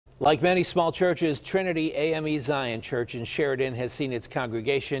Like many small churches, Trinity AME Zion Church in Sheraden has seen its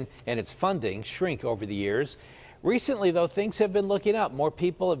congregation and its funding shrink over the years. Recently, though, things have been looking up. More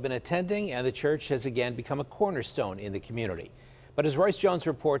people have been attending, and the church has again become a cornerstone in the community. But as Royce Jones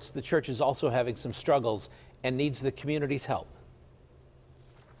reports, the church is also having some struggles and needs the community's help.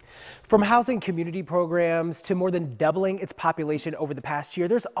 From housing community programs to more than doubling its population over the past year,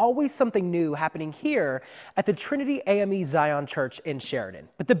 there's always something new happening here at the Trinity AME Zion Church in Sheraden.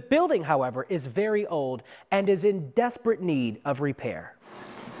 But the building, however, is very old and is in desperate need of repair.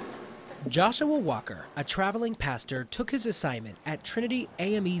 Joshua Walker, a traveling pastor, took his assignment at Trinity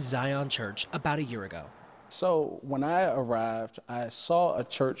AME Zion Church about a year ago. So when I arrived, I saw a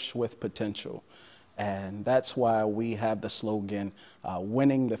church with potential. And that's why we have the slogan,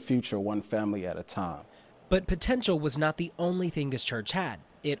 winning the future one family at a time. But potential was not the only thing this church had.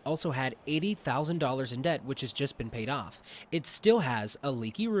 It also had $80,000 in debt, which has just been paid off. It still has a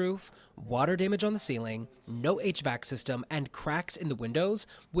leaky roof, water damage on the ceiling, no HVAC system, and cracks in the windows,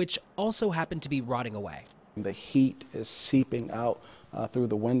 which also happen to be rotting away. The heat is seeping out through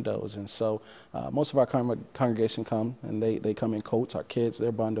the windows, and so most of our congregation come, and they come in coats. Our kids,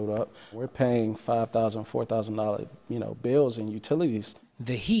 they're bundled up. We're paying $5,000, $4,000, bills and utilities.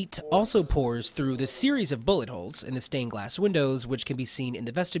 The heat also pours through the series of bullet holes in the stained glass windows, which can be seen in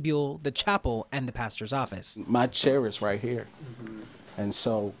the vestibule, the chapel, and the pastor's office. My chair is right here, and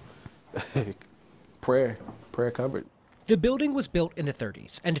so prayer covered. The building was built in the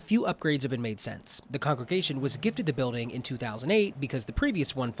 30s, and few upgrades have been made since. The congregation was gifted the building in 2008 because the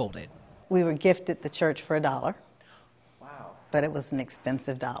previous one folded. We were gifted the church for $1. Wow. But it was an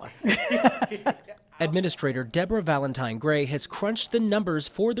expensive dollar. Administrator Deborah Valentine Gray has crunched the numbers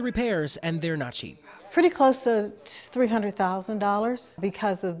for the repairs, and they're not cheap. Pretty close to $300,000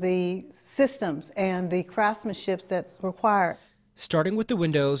 because of the systems and the craftsmanship that's required. Starting with the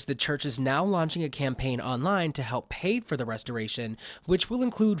windows, the church is now launching a campaign online to help pay for the restoration, which will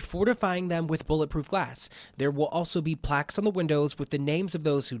include fortifying them with bulletproof glass. There will also be plaques on the windows with the names of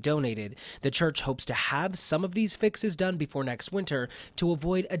those who donated. The church hopes to have some of these fixes done before next winter to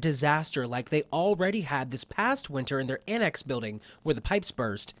avoid a disaster like they already had this past winter in their annex building where the pipes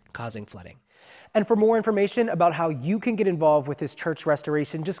burst, causing flooding. And for more information about how you can get involved with this church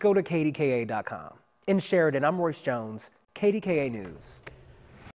restoration, just go to KDKA.com. In Sheraden, I'm Royce Jones, KDKA News.